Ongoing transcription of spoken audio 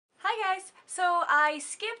guys! So I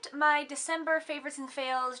skipped my December favorites and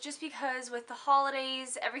fails just because with the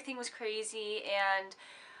holidays everything was crazy, and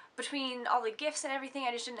between all the gifts and everything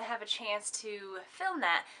I just didn't have a chance to film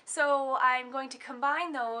that. So I'm going to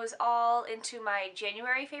combine those all into my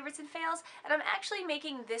January favorites and fails, and I'm actually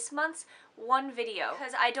making this month's one video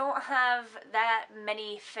because I don't have that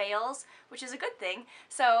many fails, which is a good thing.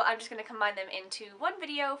 So I'm just going to combine them into one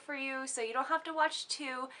video for you so you don't have to watch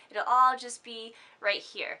two. It'll all just be right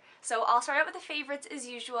here. So I'll start out with the favorites as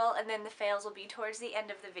usual, and then the fails will be towards the end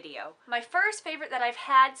of the video. My first favorite that I've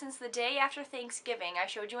had since the day after Thanksgiving, I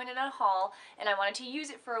showed you in a haul, and I wanted to use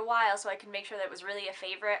it for a while so I could make sure that it was really a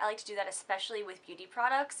favorite. I like to do that especially with beauty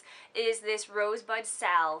products, is this Rosebud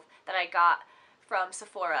Salve that I got from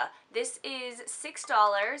Sephora. This is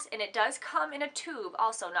 $6, and it does come in a tube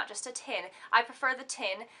also, not just a tin. I prefer the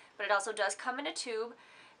tin, but it also does come in a tube,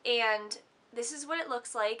 and this is what it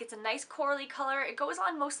looks like. It's a nice corally color. It goes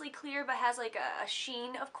on mostly clear but has like a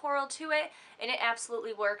sheen of coral to it, and it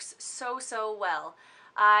absolutely works so well.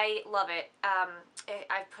 I love it.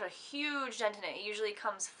 I've put a huge dent in it. It usually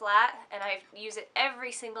comes flat, and I use it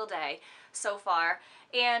every single day so far.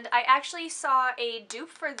 And I actually saw a dupe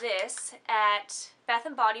for this at Bath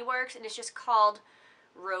 & Body Works, and it's just called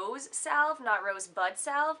Rose Salve, not Rosebud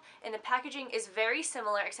Salve, and the packaging is very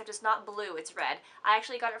similar except it's not blue, it's red. I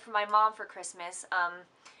actually got it for my mom for Christmas,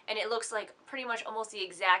 and it looks like pretty much almost the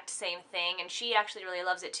exact same thing, and she actually really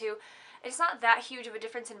loves it too. It's not that huge of a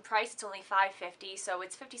difference in price. It's only $5.50, so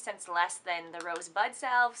it's 50 cents less than the Rosebud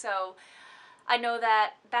Salve. So I know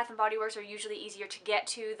that Bath & Body Works are usually easier to get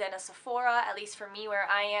to than a Sephora, at least for me where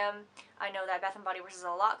I am. I know that Bath & Body Works is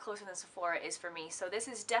a lot closer than Sephora is for me. So this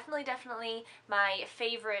is definitely my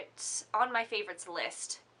favorite, on my favorites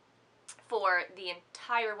list for the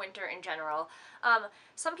entire winter in general.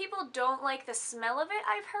 Some people don't like the smell of it,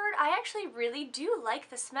 I've heard. I actually really do like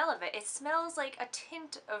the smell of it. It smells like a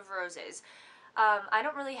tint of roses. I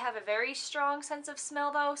don't really have a very strong sense of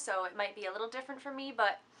smell though, so it might be a little different for me,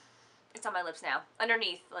 but it's on my lips now,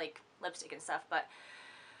 underneath like lipstick and stuff, but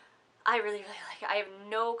I really like it. I have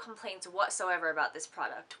no complaints whatsoever about this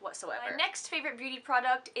product, whatsoever. My next favorite beauty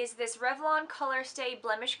product is this Revlon Color Stay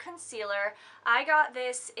Blemish Concealer. I got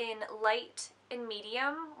this in light and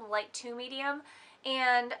medium, light to medium,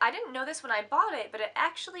 and I didn't know this when I bought it, but it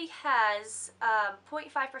actually has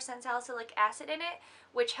 0.5% salicylic acid in it,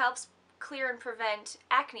 which helps clear and prevent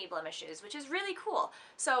acne blemishes, which is really cool.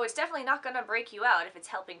 So it's definitely not gonna break you out if it's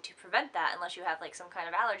helping to prevent that, unless you have like some kind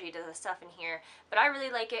of allergy to the stuff in here. But I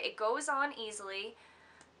really like it. It goes on easily,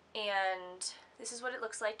 and this is what it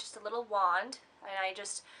looks like, just a little wand. And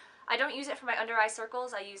I don't use it for my under eye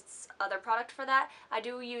circles. I use other product for that. I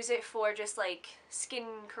do use it for just like skin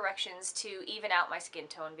corrections to even out my skin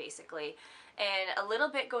tone basically. And a little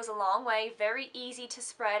bit goes a long way. Very easy to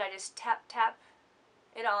spread. I just tap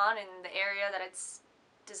it on in the area that it's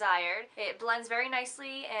desired. It blends very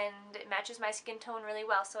nicely and it matches my skin tone really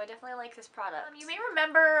well, so I definitely like this product. You may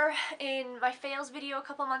remember in my fails video a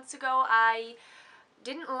couple months ago, I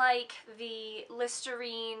didn't like the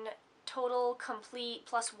Listerine Total Complete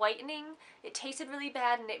Plus Whitening. It tasted really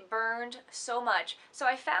bad and it burned so much. So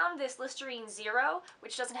I found this Listerine Zero,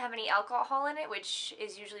 which doesn't have any alcohol in it, which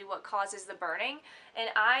is usually what causes the burning, and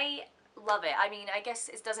I love it. I mean, I guess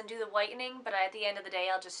it doesn't do the whitening, but at the end of the day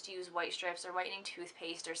I'll just use white strips or whitening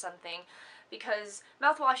toothpaste or something, because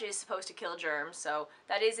mouthwash is supposed to kill germs, so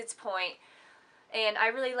that is its point. And I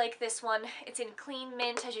really like this one. It's in Clean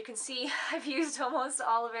Mint. As you can see, I've used almost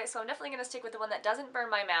all of it, so I'm definitely going to stick with the one that doesn't burn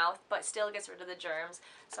my mouth, but still gets rid of the germs.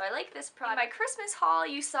 So I like this product. In my Christmas haul,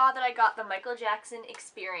 you saw that I got the Michael Jackson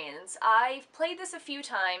Experience. I've played this a few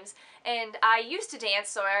times, and I used to dance,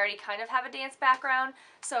 so I already kind of have a dance background,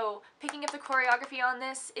 so picking up the choreography on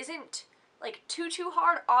this isn't like too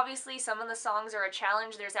hard. Obviously some of the songs are a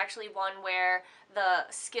challenge. There's actually one where the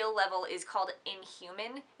skill level is called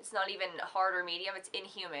Inhuman. It's not even hard or medium, it's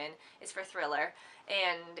Inhuman. It's for Thriller,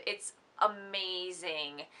 and it's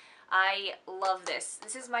amazing. I love this.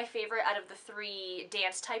 This is my favorite out of the 3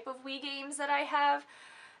 dance type of Wii games that I have,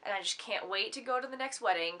 and I just can't wait to go to the next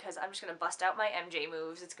wedding because I'm just going to bust out my MJ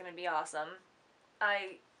moves. It's going to be awesome.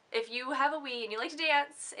 If you have a Wii and you like to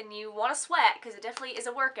dance and you want to sweat, because it definitely is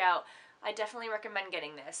a workout, I definitely recommend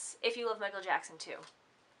getting this, if you love Michael Jackson too,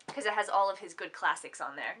 because it has all of his good classics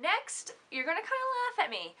on there. Next, you're gonna kind of laugh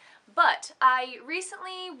at me, but I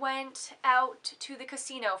recently went out to the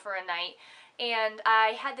casino for a night, and I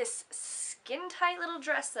had this skin-tight little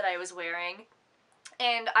dress that I was wearing,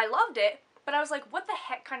 and I loved it, but I was like, what the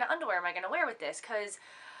heck kind of underwear am I gonna wear with this? Because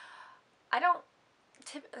I don't,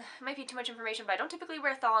 it might be too much information, but I don't typically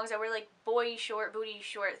wear thongs. I wear like boy short, booty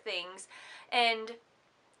short things, and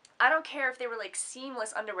I don't care if they were like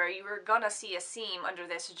seamless underwear, you were gonna see a seam under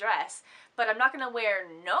this dress, but I'm not gonna wear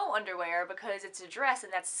no underwear because it's a dress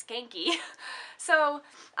and that's skanky. So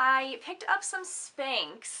I picked up some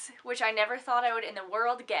Spanx, which I never thought I would in the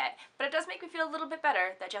world get, but it does make me feel a little bit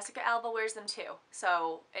better that Jessica Alba wears them too.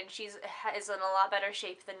 So, and she's is in a lot better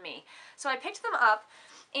shape than me. So I picked them up,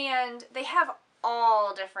 and they have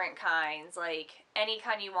all different kinds, like any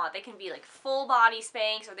kind you want. They can be like full body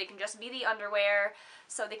Spanx, or they can just be the underwear.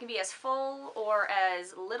 So they can be as full or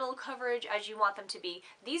as little coverage as you want them to be.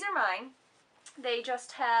 These are mine. They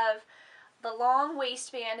just have the long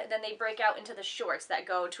waistband, and then they break out into the shorts that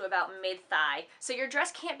go to about mid-thigh. So your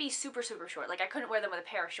dress can't be super, super short. Like, I couldn't wear them with a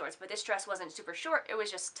pair of shorts, but this dress wasn't super short. It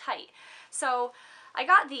was just tight. So I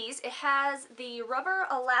got these. It has the rubber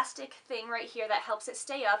elastic thing right here that helps it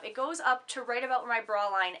stay up. It goes up to right about where my bra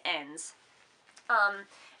line ends.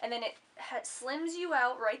 And then it slims you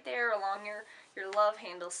out right there along your love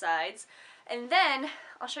handle sides. And then,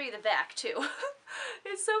 I'll show you the back too.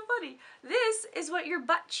 It's so funny. This is what your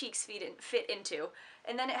butt cheeks fit into.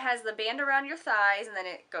 And then it has the band around your thighs, and then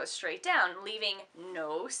it goes straight down, leaving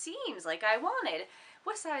no seams like I wanted.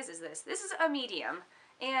 What size is this? This is a medium.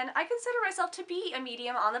 And I consider myself to be a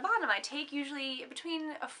medium on the bottom. I take usually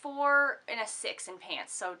between a 4 and a 6 in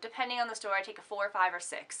pants. So depending on the store, I take a 4, 5, or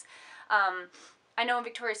 6. I know in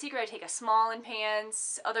Victoria's Secret I take a small in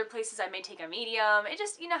pants. Other places I may take a medium. It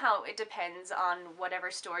just, you know how it depends on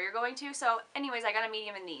whatever store you're going to. So anyways, I got a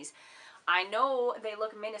medium in these. I know they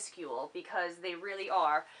look minuscule because they really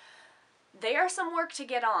are. They are some work to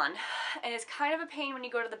get on, and it's kind of a pain when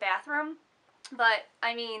you go to the bathroom. But,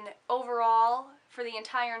 I mean, overall, for the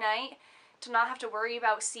entire night, to not have to worry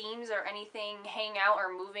about seams or anything hanging out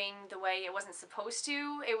or moving the way it wasn't supposed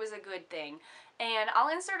to, it was a good thing. And I'll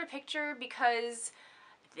insert a picture because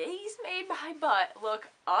these made my butt look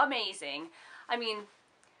amazing. I mean,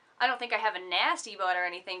 I don't think I have a nasty butt or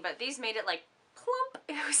anything, but these made it like plump.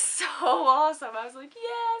 It was so awesome. I was like,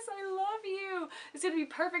 yes, I love you. It's going to be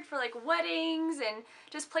perfect for like weddings and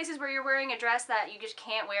just places where you're wearing a dress that you just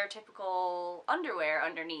can't wear typical underwear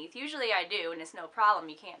underneath. Usually I do, and it's no problem.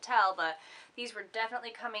 You can't tell, but these were definitely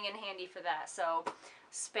coming in handy for that. So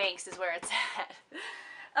Spanx is where it's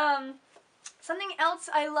at. Something else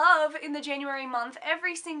I love in the January month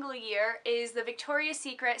every single year is the Victoria's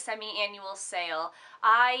Secret semi-annual sale.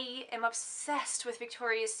 I am obsessed with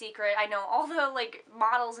Victoria's Secret. I know all the like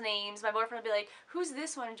models' names. My boyfriend will be like, who's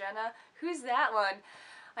this one, Jenna? Who's that one?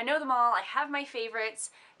 I know them all. I have my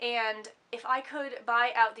favorites, and if I could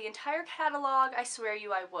buy out the entire catalog, I swear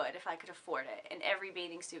you I would if I could afford it, and every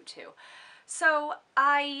bathing suit too. So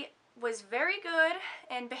I was very good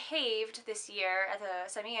and behaved this year at the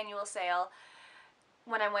semi-annual sale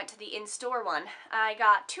when I went to the in-store one. I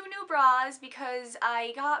got 2 new bras because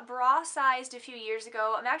I got bra sized a few years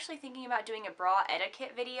ago. I'm actually thinking about doing a bra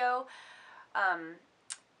etiquette video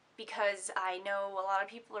because I know a lot of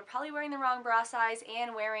people are probably wearing the wrong bra size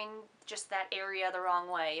and wearing just that area the wrong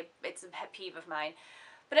way. It's a pet peeve of mine.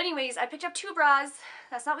 But anyways, I picked up 2 bras.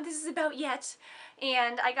 That's not what this is about yet.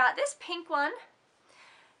 And I got this pink one.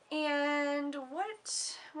 And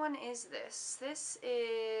what one is this? This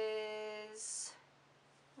is...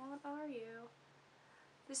 what are you?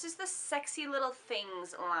 This is the Sexy Little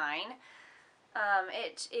Things line.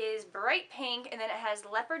 It is bright pink, and then it has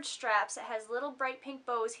leopard straps. It has little bright pink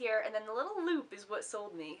bows here, and then the little loop is what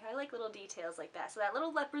sold me. I like little details like that. So that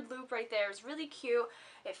little leopard loop right there is really cute.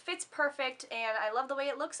 It fits perfect, and I love the way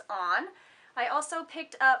it looks on. I also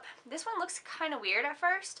picked up, this one looks kind of weird at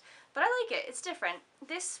first, but I like it. It's different.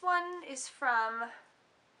 This one is from,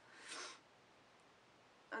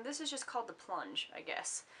 this is just called the Plunge, I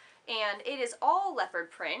guess. And it is all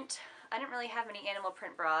leopard print. I didn't really have many animal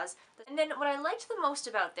print bras. And then what I liked the most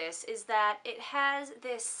about this is that it has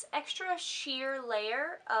this extra sheer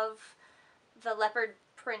layer of the leopard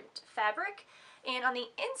print fabric. And on the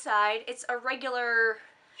inside, it's a regular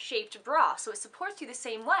shaped bra, so it supports you the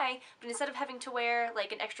same way, but instead of having to wear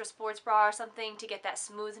like an extra sports bra or something to get that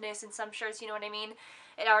smoothness in some shirts, you know what I mean,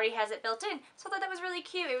 it already has it built in. So I thought that was really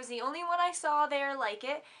cute. It was the only one I saw there like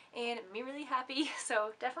it, and it made me really happy,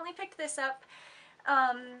 so definitely picked this up.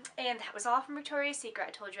 And that was all from Victoria's Secret.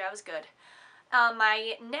 I told you I was good.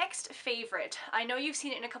 My next favorite, I know you've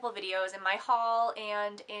seen it in a couple of videos, in my haul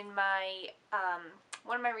and in my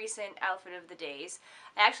one of my recent outfit of the days.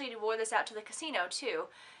 I actually wore this out to the casino too,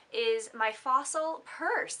 is my Fossil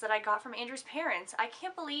purse that I got from Andrew's parents. I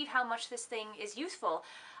can't believe how much this thing is useful.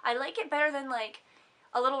 I like it better than like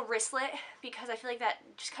a little wristlet because I feel like that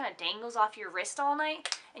just kind of dangles off your wrist all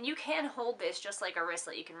night, and you can hold this just like a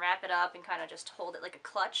wristlet. You can wrap it up and kind of just hold it like a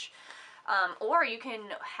clutch. or you can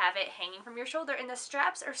have it hanging from your shoulder, and the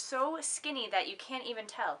straps are so skinny that you can't even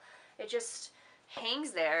tell. It just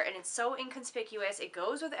hangs there, and it's so inconspicuous. It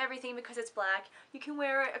goes with everything because it's black. You can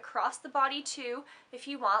wear it across the body too if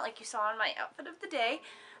you want, like you saw in my outfit of the day.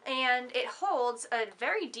 And it holds a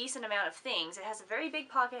very decent amount of things. It has a very big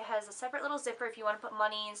pocket. It has a separate little zipper if you want to put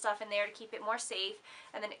money and stuff in there to keep it more safe.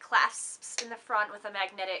 And then it clasps in the front with a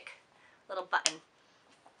magnetic little button.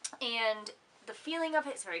 And the feeling of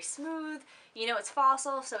it is very smooth. You know, it's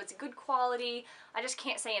Fossil, so it's good quality. I just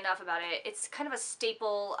can't say enough about it. It's kind of a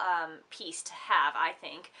staple piece to have, I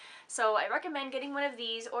think. So I recommend getting one of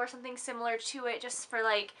these or something similar to it just for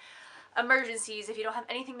like emergencies. If you don't have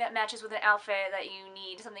anything that matches with an outfit that you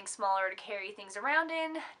need something smaller to carry things around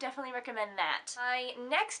in, definitely recommend that. My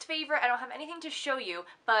next favorite, I don't have anything to show you,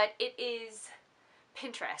 but it is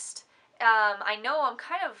Pinterest. I know I'm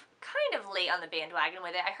kind of late on the bandwagon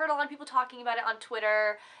with it. I heard a lot of people talking about it on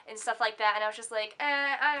Twitter and stuff like that, and I was just like,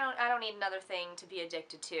 I don't need another thing to be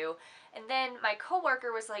addicted to. And then my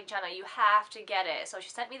coworker was like, Jenna, you have to get it. So she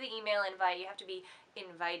sent me the email invite. You have to be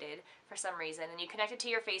invited for some reason, and you connect it to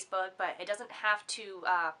your Facebook, but it doesn't have to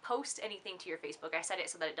post anything to your Facebook. I set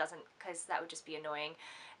it so that it doesn't, because that would just be annoying.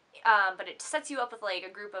 But it sets you up with like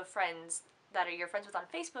a group of friends that are your friends with on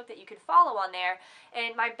Facebook that you can follow on there.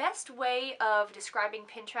 And my best way of describing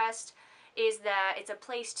Pinterest is that it's a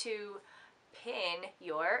place to pin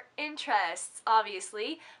your interests,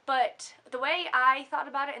 obviously. But the way I thought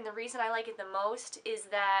about it and the reason I like it the most is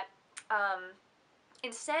that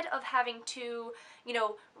instead of having to, you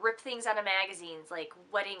know, rip things out of magazines, like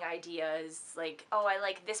wedding ideas, like, oh, I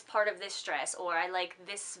like this part of this dress, or I like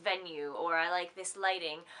this venue, or I like this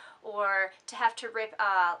lighting, or to have to rip,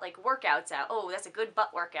 like, workouts out. Oh, that's a good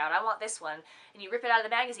butt workout. I want this one. And you rip it out of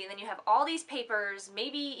the magazine, then you have all these papers,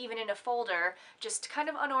 maybe even in a folder, just kind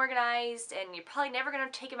of unorganized, and you're probably never going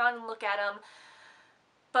to take them out and look at them.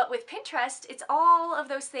 But with Pinterest, it's all of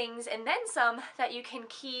those things, and then some, that you can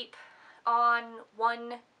keep on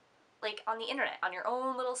one, like on the internet, on your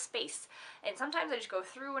own little space. And sometimes I just go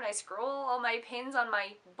through and I scroll all my pins on my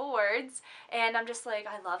boards, and I'm just like,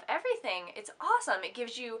 I love everything. It's awesome. It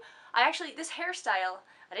gives you, this hairstyle,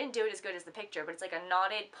 I didn't do it as good as the picture, but it's like a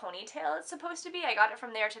knotted ponytail it's supposed to be. I got it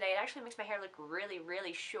from there today. It actually makes my hair look really,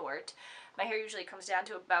 really short. My hair usually comes down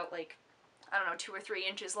to about like, I don't know, 2 or 3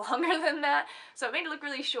 inches longer than that. So it made it look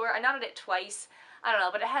really short. I knotted it twice. I don't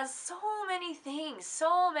know, but it has so many things,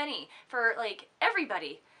 so many for like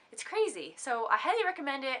everybody. It's crazy. So I highly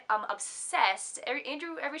recommend it. I'm obsessed.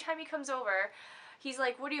 Andrew, every time he comes over, he's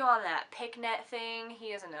like, what are you on that PicNet thing?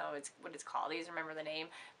 He doesn't know what it's called. He doesn't remember the name.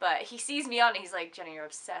 But he sees me on it. He's like, Jenna, you're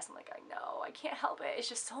obsessed. I'm like, I know. I can't help it. It's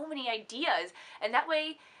just so many ideas. And that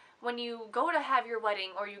way, when you go to have your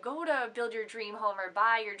wedding or you go to build your dream home or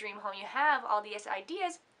buy your dream home, you have all these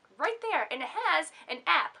ideas right there, and it has an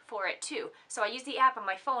app for it too. So I use the app on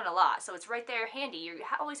my phone a lot, so it's right there handy. You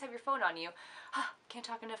always have your phone on you. Can't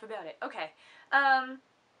talk enough about it. Okay,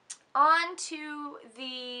 on to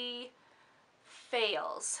the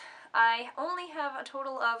fails. I only have a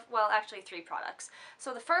total of, well, actually 3 products.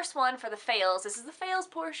 So the first one for the fails, this is the fails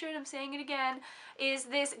portion, I'm saying it again, is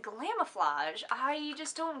this Glamouflage. I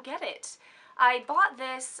just don't get it. I bought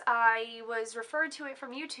this, I was referred to it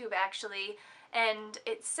from YouTube actually, and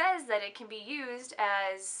it says that it can be used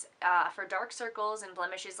as for dark circles and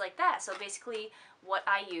blemishes like that. So basically what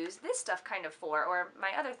I use this stuff kind of for, or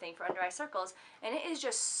my other thing for under eye circles, and it is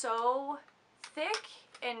just so thick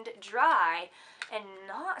and dry and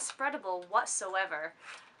not spreadable whatsoever.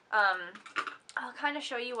 I'll kind of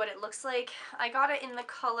show you what it looks like. I got it in the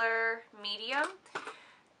color medium,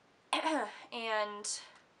 and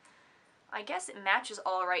I guess it matches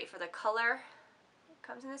all right for the color. It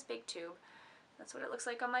comes in this big tube. That's what it looks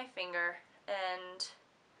like on my finger, and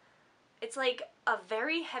it's like a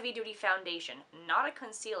very heavy-duty foundation, not a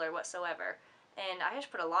concealer whatsoever. And I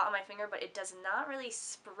just put a lot on my finger, but it does not really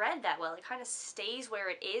spread that well. It kind of stays where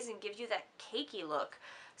it is and gives you that cakey look.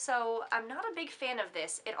 So I'm not a big fan of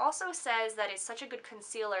this. It also says that it's such a good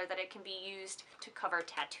concealer that it can be used to cover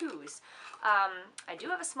tattoos. I do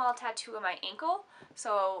have a small tattoo on my ankle,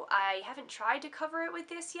 so I haven't tried to cover it with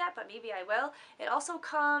this yet, but maybe I will. It also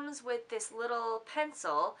comes with this little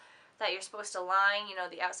pencil that you're supposed to line, you know,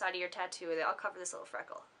 the outside of your tattoo with it. I'll cover this little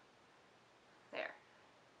freckle. There.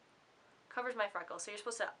 Covers my freckle. So you're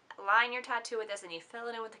supposed to line your tattoo with this and you fill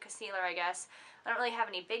it in with the concealer, I guess. I don't really have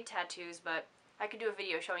any big tattoos, but I could do a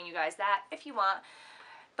video showing you guys that if you want.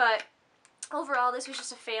 But overall, this was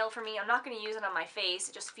just a fail for me. I'm not going to use it on my face.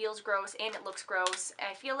 It just feels gross and it looks gross.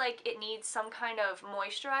 I feel like it needs some kind of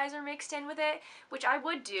moisturizer mixed in with it, which I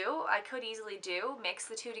would do. I could easily do, mix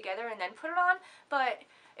the two together and then put it on, but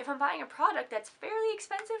if I'm buying a product that's fairly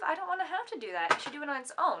expensive, I don't want to have to do that. It should do it on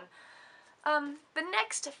its own. The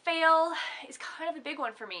next fail is kind of a big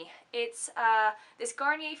one for me. It's this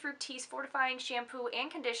Garnier Fructis Fortifying Shampoo and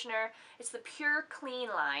Conditioner. It's the Pure Clean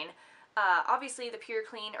line. Obviously, the Pure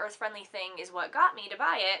Clean Earth Friendly thing is what got me to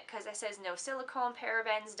buy it, because it says no silicone,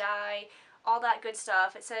 parabens, dye, all that good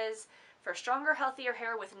stuff. It says for stronger, healthier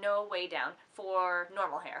hair with no weigh down for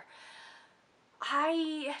normal hair.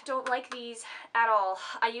 I don't like these at all.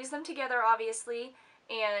 I use them together, obviously,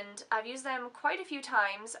 and I've used them quite a few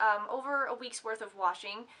times, over a week's worth of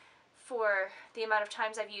washing for the amount of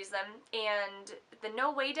times I've used them, and the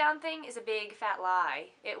no weigh down thing is a big fat lie.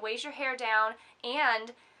 It weighs your hair down,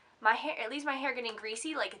 and my hair, it leaves my hair getting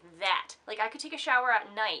greasy like that. Like, I could take a shower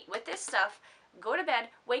at night with this stuff, go to bed,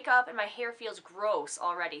 wake up, and my hair feels gross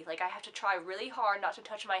already. Like, I have to try really hard not to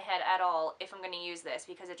touch my head at all if I'm going to use this,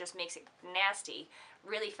 because it just makes it nasty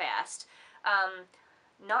really fast.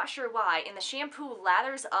 Not sure why. And the shampoo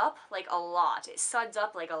lathers up like a lot. It suds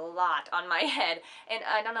up like a lot on my head. And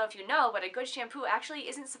I don't know if you know, but a good shampoo actually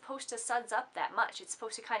isn't supposed to suds up that much. It's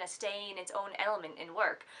supposed to kind of stay in its own element and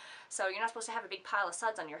work. So you're not supposed to have a big pile of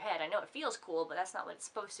suds on your head. I know it feels cool, but that's not what it's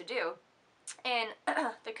supposed to do. And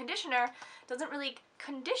the conditioner doesn't really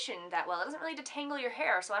condition that well. It doesn't really detangle your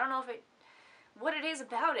hair, so I don't know what it is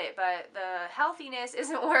about it, but the healthiness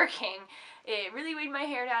isn't working. It really weighed my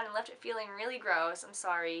hair down and left it feeling really gross. I'm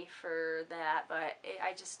sorry for that, but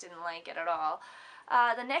I just didn't like it at all.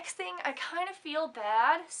 The next thing, I kind of feel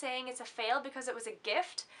bad saying it's a fail because it was a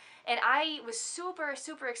gift, and I was super,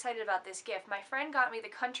 super excited about this gift. My friend got me the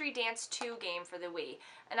Country Dance 2 game for the Wii,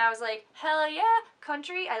 and I was like, hell yeah,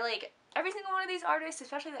 country. I like every single one of these artists,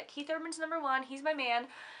 especially that Keith Urban's #1. He's my man.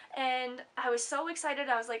 And I was so excited.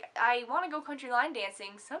 I was like, I want to go country line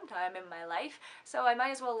dancing sometime in my life, so I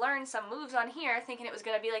might as well learn some moves on here, thinking it was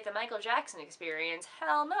going to be like the Michael Jackson experience.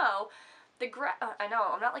 Hell no. I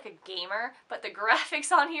know, I'm not like a gamer, but the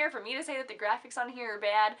graphics on here, for me to say that the graphics on here are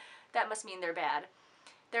bad, that must mean they're bad.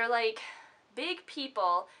 They're like big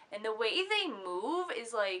people, and the way they move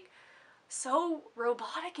is like so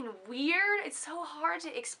robotic and weird. It's so hard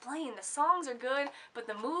to explain. The songs are good, but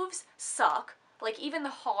the moves suck. Like, even the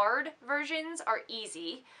hard versions are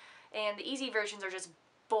easy, and the easy versions are just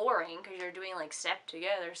boring because you're doing like step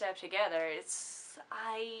together, step together.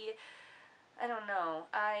 I don't know.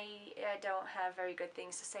 I don't have very good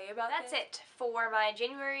things to say about That's it for my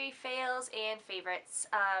January fails and favorites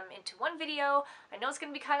into one video. I know it's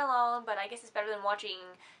going to be kind of long, but I guess it's better than watching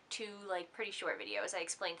two like pretty short videos. I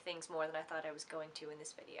explained things more than I thought I was going to in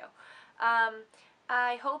this video.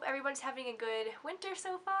 I hope everyone's having a good winter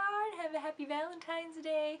so far and have a happy Valentine's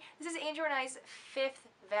Day. This is Andrew and I's 5th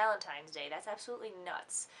Valentine's Day. That's absolutely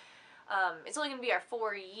nuts. It's only going to be our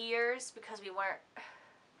 4 years because we weren't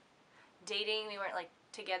dating. We weren't like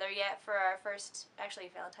together yet for our first, actually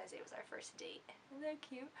Valentine's Day was our first date. Isn't that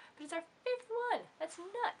cute? But it's our 5th one. That's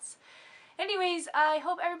nuts. Anyways, I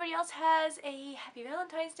hope everybody else has a happy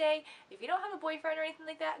Valentine's Day. If you don't have a boyfriend or anything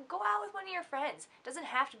like that, go out with one of your friends. It doesn't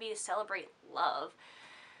have to be to celebrate love.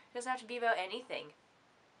 It doesn't have to be about anything.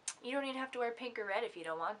 You don't even have to wear pink or red if you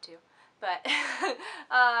don't want to. But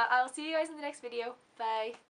I'll see you guys in the next video. Bye.